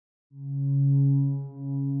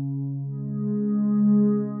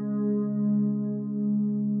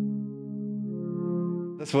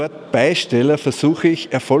Das Wort Beisteller versuche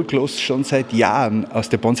ich erfolglos schon seit Jahren aus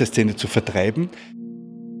der Bonsai-Szene zu vertreiben.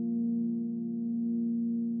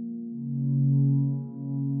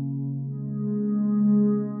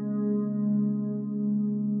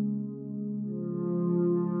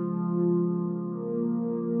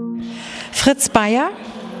 Fritz Baier,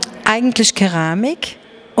 eigentlich Keramik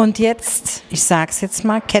und jetzt, ich sage es jetzt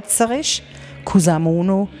mal ketzerisch,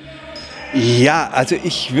 Kusamono. Ja, also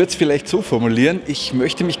ich würde es vielleicht so formulieren, ich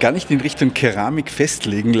möchte mich gar nicht in Richtung Keramik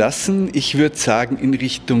festlegen lassen. Ich würde sagen in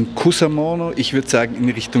Richtung Kusamono, ich würde sagen in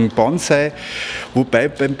Richtung Bonsai, wobei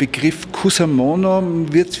beim Begriff Kusamono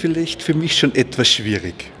wird es vielleicht für mich schon etwas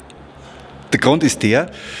schwierig. Der Grund ist der,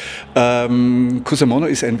 Kusamono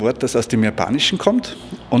ist ein Wort, das aus dem Japanischen kommt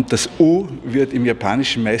und das O wird im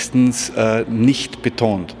Japanischen meistens nicht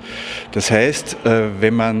betont. Das heißt,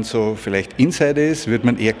 wenn man so vielleicht Insider ist, würde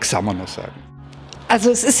man eher Kusamono sagen.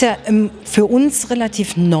 Also es ist ja für uns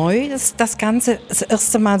relativ neu, das Ganze das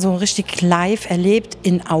erste Mal so richtig live erlebt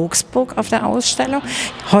in Augsburg auf der Ausstellung.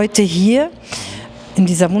 Heute hier in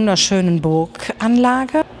dieser wunderschönen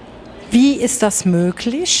Burganlage. Wie ist das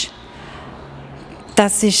möglich,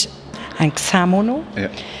 dass sich ein Kusamono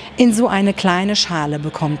in so eine kleine Schale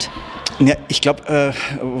bekommt? Ja, ich glaube,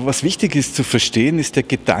 was wichtig ist zu verstehen, ist der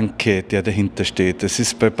Gedanke, der dahinter steht. Das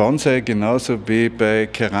ist bei Bonsai genauso wie bei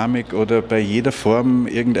Keramik oder bei jeder Form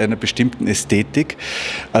irgendeiner bestimmten Ästhetik.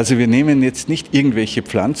 Also wir nehmen jetzt nicht irgendwelche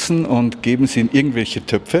Pflanzen und geben sie in irgendwelche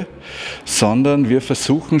Töpfe, sondern wir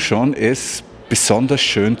versuchen schon, es besonders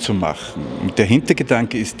schön zu machen. Der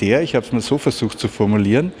Hintergedanke ist der, ich habe es mal so versucht zu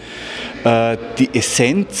formulieren, die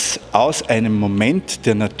Essenz aus einem Moment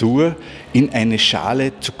der Natur in eine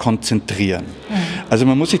Schale zu konzentrieren. Also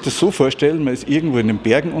man muss sich das so vorstellen, man ist irgendwo in den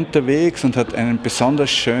Bergen unterwegs und hat einen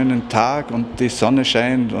besonders schönen Tag und die Sonne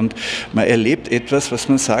scheint und man erlebt etwas, was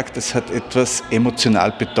man sagt, das hat etwas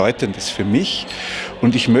emotional Bedeutendes für mich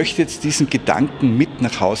und ich möchte jetzt diesen Gedanken mit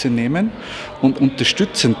nach Hause nehmen und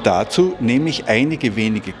unterstützend dazu nehme ich einige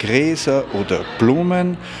wenige Gräser oder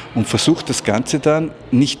Blumen und versuche das Ganze dann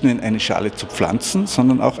nicht nur in eine Schale zu pflanzen,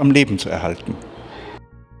 sondern auch am Leben zu erhalten.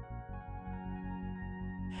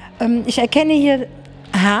 Ich erkenne hier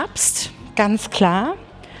Herbst, ganz klar.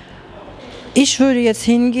 Ich würde jetzt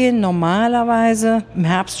hingehen, normalerweise im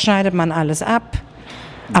Herbst schneidet man alles ab,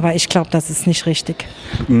 aber ich glaube, das ist nicht richtig.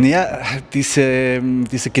 Ja, dieser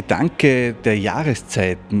Gedanke der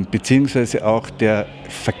Jahreszeiten beziehungsweise auch der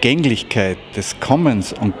Vergänglichkeit des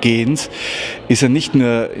Kommens und Gehens ist ja nicht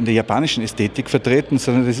nur in der japanischen Ästhetik vertreten,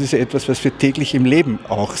 sondern das ist ja etwas, was wir täglich im Leben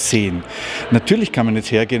auch sehen. Natürlich kann man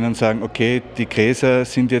jetzt hergehen und sagen, okay, die Gräser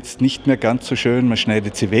sind jetzt nicht mehr ganz so schön, man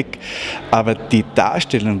schneidet sie weg, aber die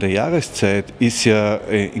Darstellung der Jahreszeit ist ja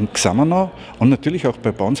in Kusamono und natürlich auch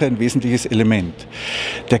bei Bonsai ein wesentliches Element.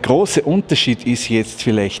 Der große Unterschied ist jetzt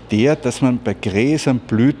vielleicht der, dass man bei Gräsern,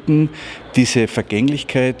 Blüten diese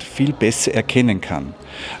Vergänglichkeit viel besser erkennen kann.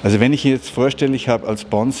 Also wenn ich jetzt vorstelle, ich habe als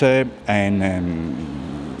Bonsai eine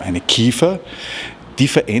Kiefer, die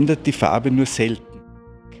verändert die Farbe nur selten.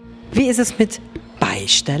 Wie ist es mit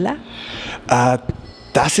Beisteller?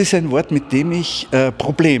 Das ist ein Wort, mit dem ich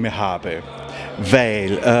Probleme habe.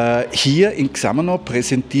 Weil hier in Kusamono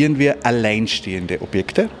präsentieren wir alleinstehende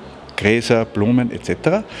Objekte. Gräser, Blumen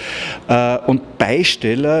etc. Und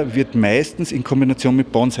Beisteller wird meistens in Kombination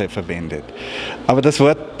mit Bonsai verwendet. Aber das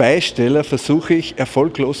Wort Beisteller versuche ich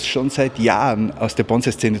erfolglos schon seit Jahren aus der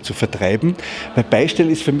Bonsai-Szene zu vertreiben, weil Beisteller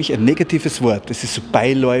ist für mich ein negatives Wort. Es ist so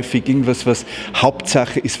beiläufig, irgendwas, was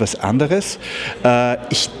Hauptsache ist, was anderes.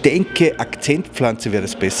 Ich denke, Akzentpflanze wäre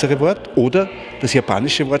das bessere Wort oder das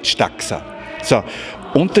japanische Wort Shitakusa. So,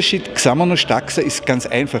 Unterschied Kusamono Shitakusa ist ganz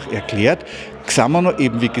einfach erklärt. Kusamono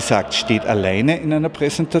eben wie gesagt steht alleine in einer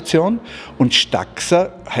Präsentation und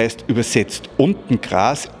Shitakusa heißt übersetzt unten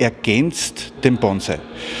Gras, ergänzt den Bonsai.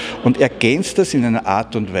 Und ergänzt das in einer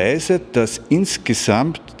Art und Weise, dass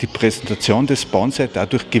insgesamt die Präsentation des Bonsai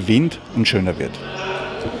dadurch gewinnt und schöner wird.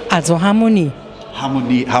 Also Harmonie.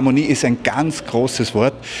 Harmonie ist ein ganz großes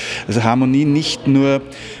Wort. Also Harmonie nicht nur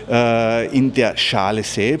in der Schale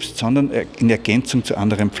selbst, sondern in Ergänzung zu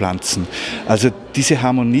anderen Pflanzen. Also diese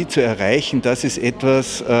Harmonie zu erreichen, das ist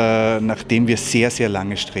etwas, nach dem wir sehr, sehr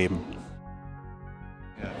lange streben.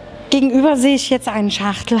 Gegenüber sehe ich jetzt einen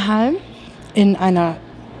Schachtelhalm in einer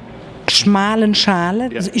schmalen Schale.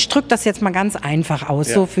 Ja. Also ich drücke das jetzt mal ganz einfach aus,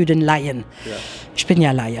 Ja. so für den Laien. Ja. Ich bin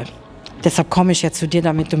ja Laie. Deshalb komme ich jetzt zu dir,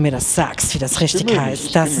 damit du mir das sagst, wie das richtig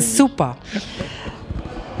heißt. Das ist super.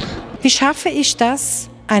 Wie schaffe ich das,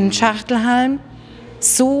 einen Schachtelhalm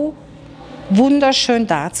so wunderschön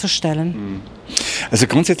darzustellen? Also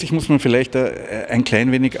grundsätzlich muss man vielleicht ein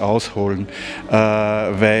klein wenig ausholen,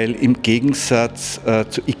 weil im Gegensatz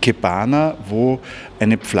zu Ikebana, wo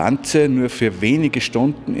eine Pflanze nur für wenige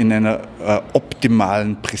Stunden in einer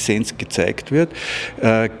optimalen Präsenz gezeigt wird,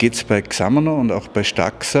 geht es bei Kusamono und auch bei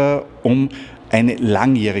Shitakusa um eine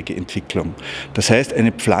langjährige Entwicklung. Das heißt,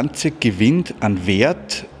 eine Pflanze gewinnt an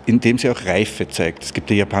Wert, indem sie auch Reife zeigt. Es gibt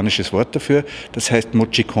ein japanisches Wort dafür, das heißt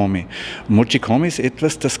Mochikomi. Mochikomi ist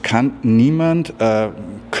etwas, das kann niemand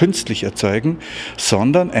künstlich erzeugen,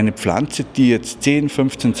 sondern eine Pflanze, die jetzt 10,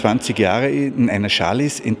 15, 20 Jahre in einer Schale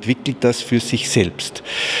ist, entwickelt das für sich selbst.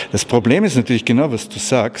 Das Problem ist natürlich genau, was du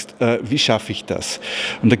sagst, wie schaffe ich das?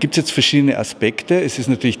 Und da gibt es jetzt verschiedene Aspekte. Es ist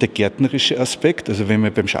natürlich der gärtnerische Aspekt, also wenn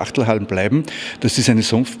wir beim Schachtelhalm bleiben, das ist eine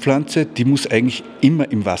Sumpfpflanze, die muss eigentlich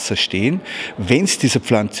immer im Wasser stehen. Wenn es dieser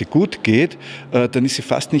Pflanze gut geht, dann ist sie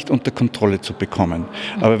fast nicht unter Kontrolle zu bekommen.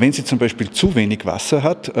 Aber wenn sie zum Beispiel zu wenig Wasser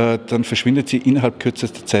hat, dann verschwindet sie innerhalb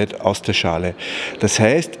kürzester Zeit aus der Schale. Das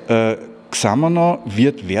heißt, Kusamono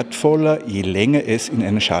wird wertvoller, je länger es in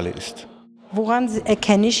einer Schale ist. Woran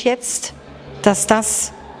erkenne ich jetzt, dass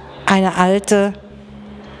das eine alte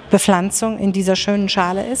Bepflanzung in dieser schönen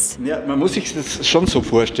Schale ist? Ja, man muss sich das schon so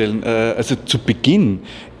vorstellen. Also zu Beginn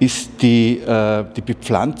ist die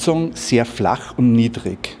Bepflanzung sehr flach und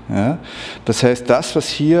niedrig. Ja? Das heißt, das, was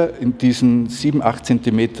hier in diesen 7, 8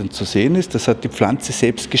 Zentimetern zu sehen ist, das hat die Pflanze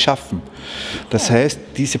selbst geschaffen. Das heißt,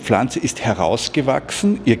 diese Pflanze ist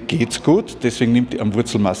herausgewachsen, ihr geht's gut, deswegen nimmt die an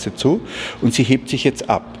Wurzelmasse zu und sie hebt sich jetzt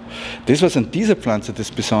ab. Das, was an dieser Pflanze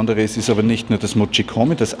das Besondere ist, ist aber nicht nur das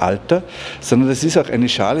Mochikomi, das Alter, sondern das ist auch eine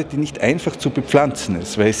Schale, die nicht einfach zu bepflanzen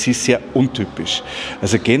ist, weil sie ist sehr untypisch.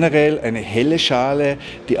 Also generell eine helle Schale,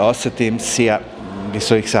 die außerdem sehr, wie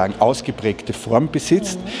soll ich sagen, ausgeprägte Form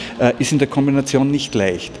besitzt, ist in der Kombination nicht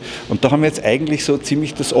leicht. Und da haben wir jetzt eigentlich so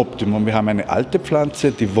ziemlich das Optimum. Wir haben eine alte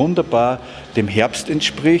Pflanze, die wunderbar dem Herbst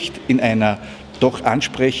entspricht, in einer doch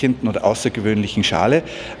ansprechenden oder außergewöhnlichen Schale.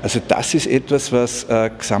 Also das ist etwas, was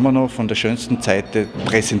Kusamono von der schönsten Seite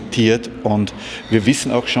präsentiert, und wir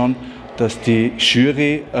wissen auch schon, dass die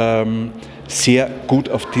Jury sehr gut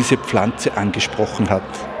auf diese Pflanze angesprochen hat.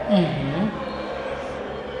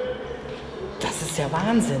 Das ist ja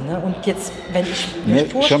Wahnsinn, ne? Und jetzt, wenn ich mir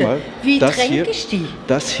Schau mal, vorstelle, wie tränke ich die?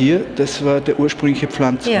 Das hier, das war der ursprüngliche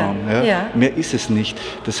Pflanzraum. Ja, ja. Mehr ist es nicht.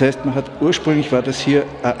 Das heißt, ursprünglich war das hier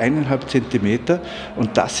 1,5 Zentimeter,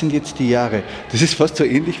 und das sind jetzt die Jahre. Das ist fast so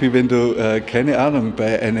ähnlich, wie wenn du, keine Ahnung,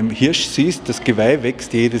 bei einem Hirsch siehst, das Geweih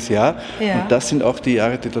wächst jedes Jahr, und das sind auch die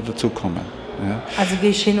Jahre, die da dazukommen. Ja. Also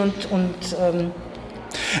gehe ich hin und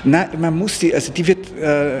Nein, man muss die wird,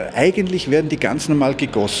 eigentlich werden die ganz normal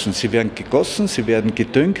gegossen. Sie werden gegossen, sie werden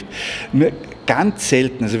gedüngt. Nur ganz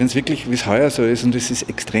selten, also wenn es wirklich, wie es heuer so ist und es ist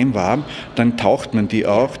extrem warm, dann taucht man die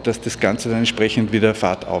auch, dass das Ganze dann entsprechend wieder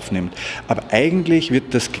Fahrt aufnimmt. Aber eigentlich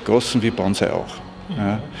wird das gegossen wie Bonsai auch.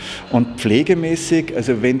 Ja. Und pflegemäßig,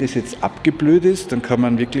 also wenn das jetzt abgeblüht ist, dann kann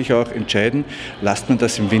man wirklich auch entscheiden, lasst man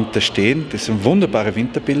das im Winter stehen. Das sind wunderbare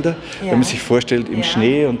Winterbilder, wenn man sich vorstellt, im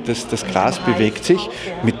Schnee, und das Gras bewegt sich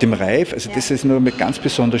mit dem Reif. Also das ist nur ganz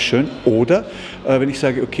besonders schön. Oder wenn ich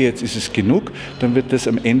sage, okay, jetzt ist es genug, dann wird das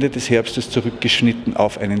am Ende des Herbstes zurückgeschnitten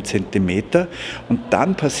auf 1 Zentimeter, und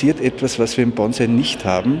dann passiert etwas, was wir im Bonsai nicht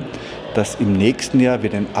haben, dass im nächsten Jahr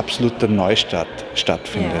wieder ein absoluter Neustart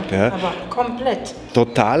stattfindet. Ja. Aber komplett.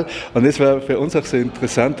 Total. Und das war für uns auch so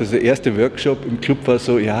interessant. Also der erste Workshop im Club war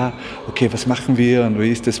so, ja, okay, was machen wir und wie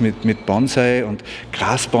ist das mit Bonsai und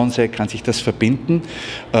Grasbonsai, kann sich das verbinden?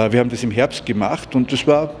 Wir haben das im Herbst gemacht, und das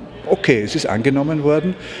war okay, es ist angenommen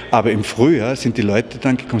worden, aber im Frühjahr sind die Leute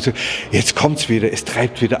dann gekommen und sagen, jetzt kommt es wieder, es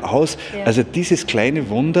treibt wieder aus. Ja. Also dieses kleine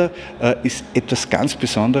Wunder ist etwas ganz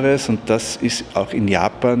Besonderes, und das ist auch in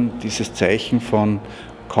Japan dieses Zeichen von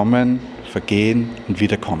Kommen, Vergehen und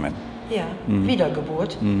Wiederkommen. Ja,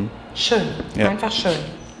 Wiedergeburt. Schön, einfach schön.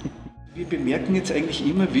 Wir bemerken jetzt eigentlich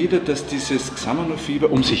immer wieder, dass dieses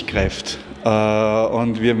Kusamono-Fieber um sich greift.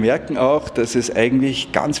 Und wir merken auch, dass es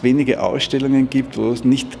eigentlich ganz wenige Ausstellungen gibt, wo es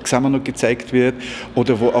nicht Kusamono gezeigt wird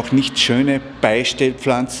oder wo auch nicht schöne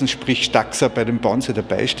Beistellpflanzen, sprich Shitakusa bei dem Bonsai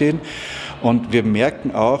dabei stehen. Und wir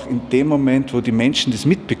merken auch, in dem Moment, wo die Menschen das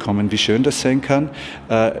mitbekommen, wie schön das sein kann,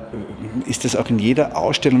 ist das auch in jeder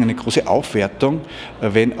Ausstellung eine große Aufwertung,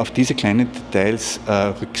 wenn auf diese kleinen Details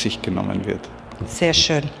Rücksicht genommen wird. Sehr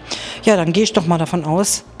schön. Ja, dann gehe ich doch mal davon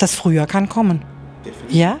aus, das Frühjahr kann kommen.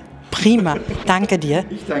 Definitiv. Ja, prima. Danke dir.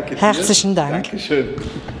 Ich danke dir. Herzlichen Dank. Dankeschön.